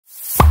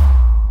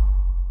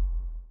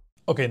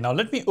Okay, now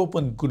let me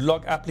open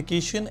GoodLock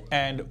application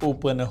and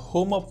open a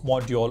Home Up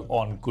module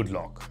on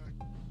GoodLock.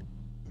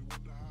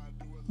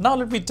 Now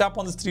let me tap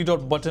on this three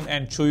dot button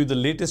and show you the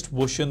latest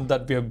version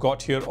that we have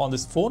got here on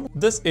this phone.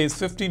 This is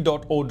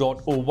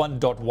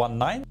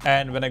 15.0.01.19,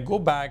 and when I go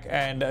back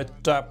and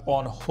tap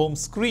on home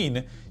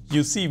screen,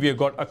 you see we have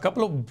got a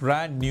couple of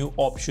brand new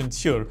options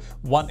here.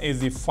 One is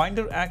the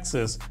Finder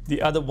Access,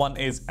 the other one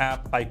is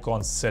App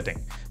Icon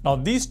Setting. Now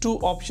these two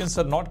options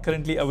are not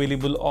currently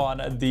available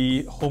on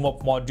the Home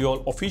Up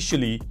module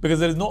officially because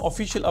there is no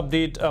official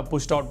update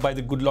pushed out by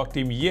the GoodLock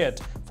team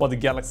yet for the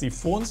Galaxy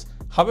phones.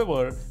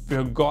 However, we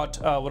have got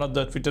one of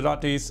the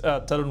Twitteratis,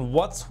 Tarun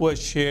Watts, who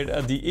has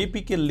shared the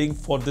APK link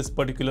for this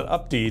particular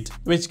update,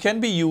 which can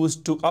be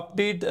used to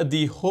update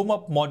the Home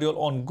Up module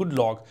on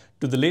GoodLock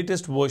to the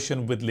latest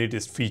version with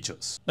latest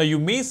features. Now you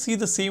may see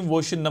the same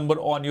version number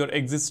on your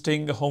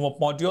existing Home Up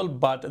module,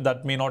 but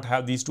that may not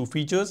have these two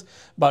features.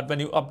 But when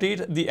you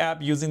update the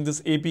app using this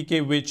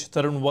APK which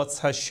Tarun Watts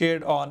has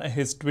shared on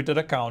his Twitter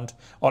account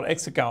or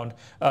X account,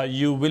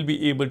 you will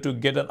be able to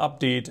get an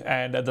update,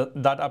 and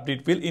that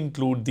update will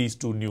include these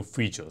two new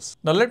features.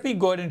 Now let me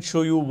go ahead and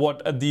show you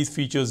what these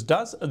features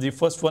does. The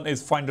first one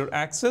is Finder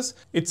Access.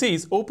 It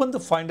says open the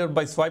Finder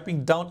by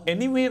swiping down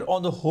anywhere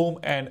on the home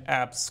and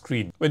app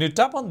screen. When you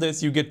tap on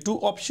this, you get two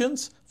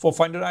options for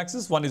Finder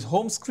Access. One is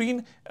home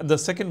screen and the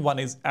second one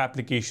is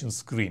application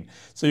screen.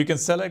 So you can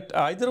select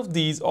either of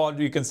these or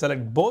you can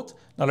select both.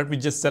 Now let me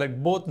just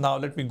select both. Now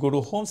let me go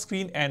to home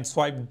screen and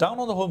swipe down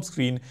on the home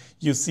screen.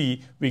 You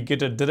see we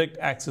get a direct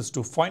access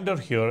to Finder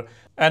here.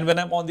 And when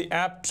I'm on the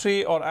app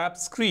tray or app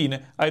screen,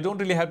 I don't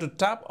really have to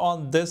tap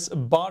on this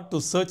bar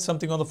to search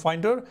something on the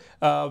Finder.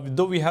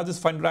 Though we have this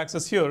Finder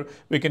Access here,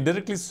 we can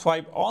directly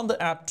swipe on the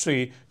app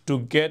tray to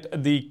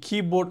get the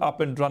keyboard up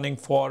and running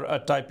for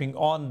typing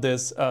on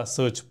this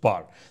search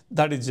bar.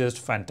 That is just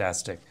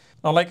fantastic.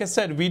 Now, like I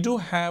said, we do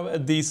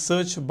have the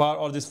search bar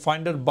or this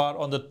Finder bar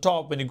on the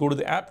top when you go to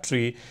the app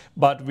tree,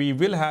 but we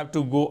will have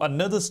to go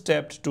another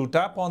step to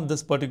tap on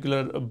this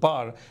particular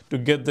bar to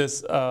get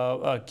this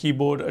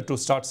keyboard to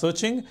start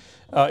searching.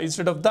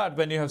 Instead of that,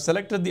 when you have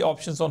selected the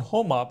options on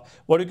Home Up,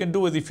 what you can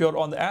do is if you're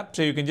on the app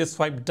tray, you can just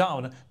swipe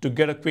down to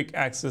get a quick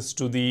access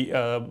to the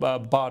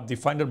bar, the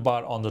Finder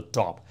bar on the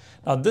top.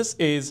 Now, this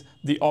is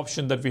the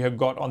option that we have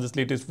got on this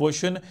latest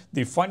version,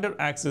 the Finder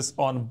Access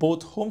on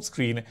both home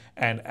screen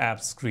and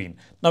app screen.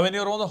 Now, when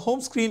you're on the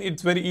home screen,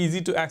 it's very easy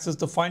to access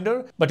the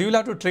Finder, but you will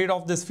have to trade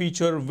off this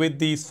feature with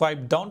the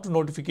swipe down to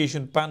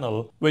notification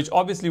panel, which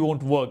obviously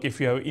won't work if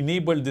you have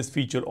enabled this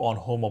feature on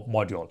Home Up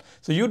module.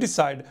 So you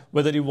decide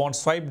whether you want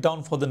swipe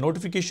down for the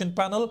notification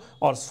panel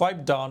or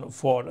swipe down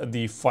for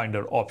the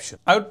Finder option.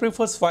 I would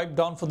prefer swipe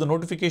down for the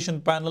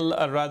notification panel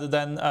rather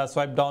than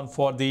swipe down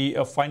for the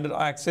Finder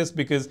Access,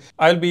 because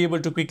I'll be able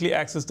to quickly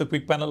access the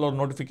quick panel or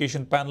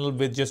notification panel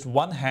with just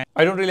one hand.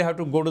 I don't really have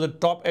to go to the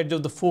top edge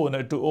of the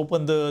phone to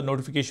open the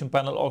notification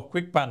panel or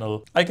quick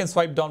panel. I can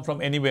swipe down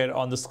from anywhere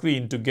on the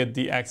screen to get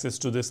the access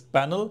to this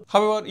panel.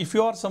 However, if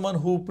you are someone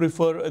who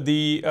prefer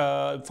the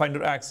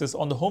Finder Access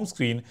on the home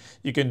screen,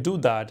 you can do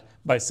that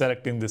by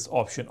selecting this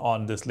option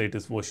on this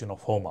latest version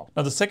of Home Up.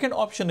 Now, the second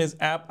option is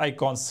App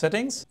Icon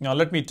Settings. Now,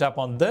 let me tap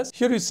on this.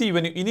 Here you see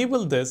when you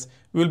enable this,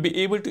 we will be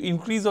able to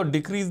increase or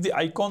decrease the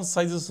icon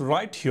sizes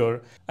right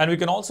here. And we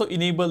can also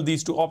enable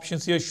these two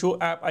options here, Show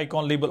App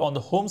Icon Label on the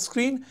home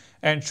screen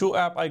and Show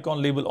App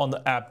Icon Label on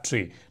the app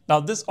tray. Now,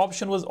 this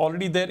option was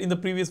already there in the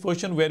previous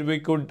version where we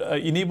could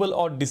enable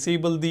or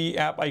disable the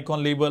app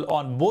icon label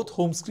on both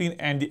home screen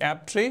and the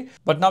app tray.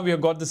 But now we have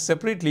got this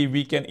separately.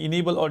 We can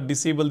enable or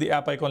disable the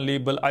app icon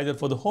label either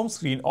for the home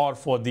screen or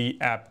for the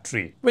app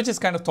tray, which is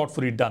kind of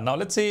thoughtfully done. Now,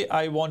 let's say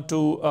I want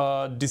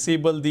to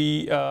disable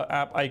the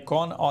app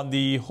icon on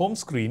the home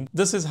screen.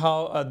 This is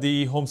how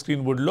the home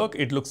screen would look.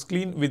 It looks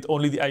clean with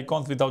only the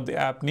icons without the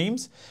app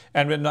names.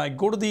 And when I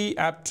go to the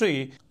app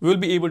tray, we will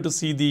be able to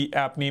see the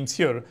app names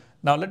here.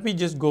 Now let me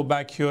just go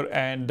back here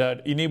and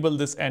enable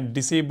this and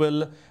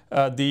disable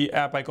the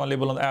app icon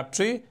label on the app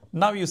tray.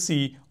 Now you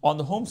see on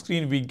the home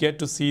screen we get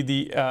to see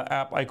the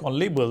app icon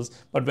labels,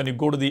 but when you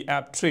go to the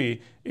app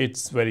tray,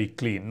 it's very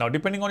clean. Now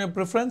depending on your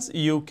preference,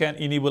 you can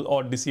enable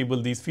or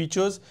disable these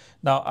features.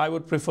 Now I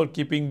would prefer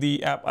keeping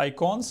the app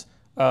icons.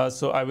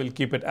 So I will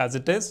keep it as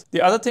it is.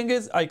 The other thing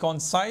is icon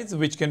size,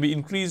 which can be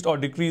increased or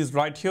decreased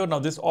right here. Now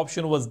this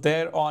option was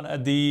there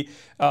on the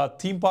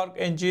theme park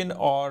engine,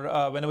 or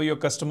whenever you're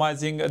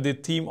customizing the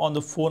theme on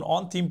the phone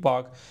on theme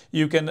park,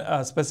 you can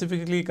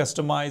specifically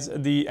customize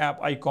the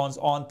app icons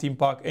on theme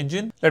park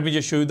engine. Let me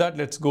just show you that.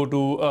 Let's go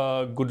to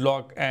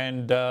GoodLock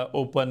and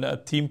open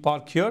theme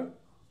park here.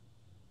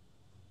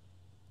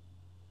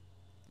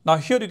 Now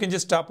here you can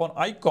just tap on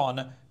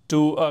icon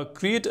to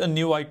create a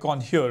new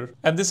icon here,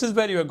 and this is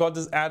where you have got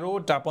this arrow.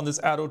 Tap on this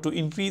arrow to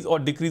increase or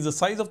decrease the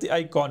size of the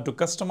icon, to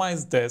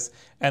customize this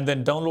and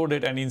then download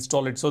it and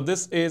install it. So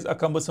this is a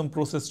cumbersome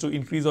process to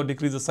increase or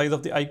decrease the size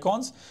of the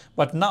icons,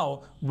 but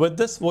now with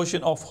this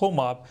version of Home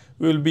Up,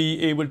 we will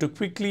be able to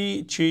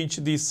quickly change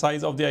the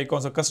size of the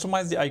icons or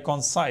customize the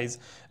icon size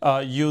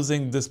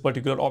using this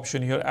particular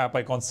option here, app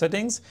icon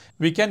settings.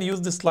 We can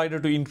use this slider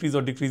to increase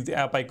or decrease the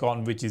app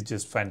icon, which is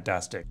just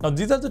fantastic. Now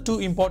these are the two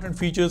important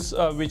features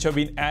which have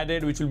been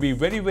added, which will be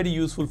very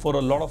useful for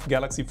a lot of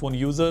Galaxy phone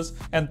users.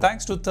 And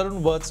thanks to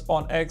Tarun Vats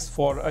on X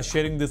for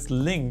sharing this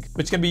link,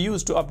 which can be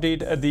used to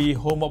update the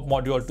Home Hub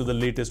module to the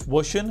latest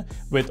version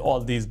with all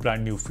these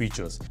brand new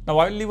features. Now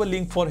I'll leave a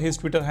link for his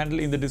Twitter handle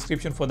in the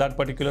description for that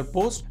particular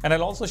post, and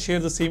I'll also share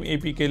the same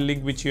APK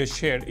link which he has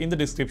shared in the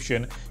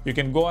description. You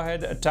can go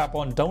ahead, tap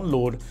on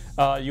download.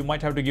 You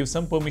might have to give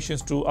some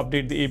permissions to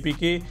update the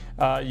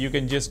APK. You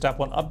can just tap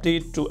on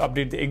update to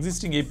update the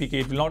existing APK.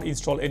 It will not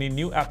install any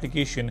new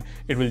application.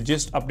 It will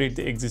just update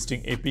the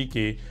existing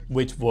APK,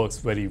 which works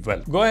very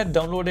well. Go ahead,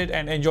 download it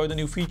and enjoy the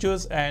new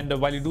features. And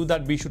while you do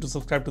that, be sure to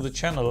subscribe to the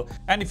channel.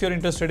 And if you're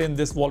interested in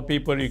this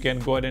wallpaper, you can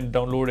go ahead and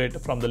download it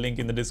from the link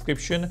in the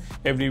description.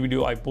 Every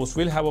video I post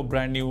will have a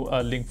brand new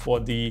link for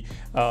the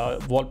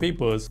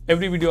wallpapers.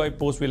 Every video I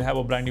post will have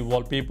a brand new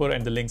wallpaper,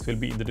 and the links will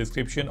be in the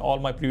description. All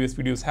my previous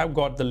videos have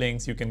got the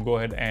links. You can go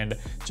ahead and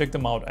check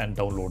them out and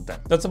download them.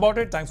 That's about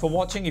it. Thanks for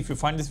watching. If you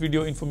find this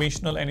video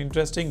informational and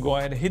interesting, go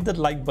ahead, hit that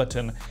like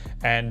button,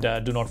 and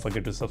do not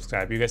forget to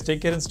subscribe. You guys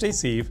take care and stay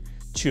safe.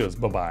 Cheers.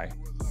 Bye-bye.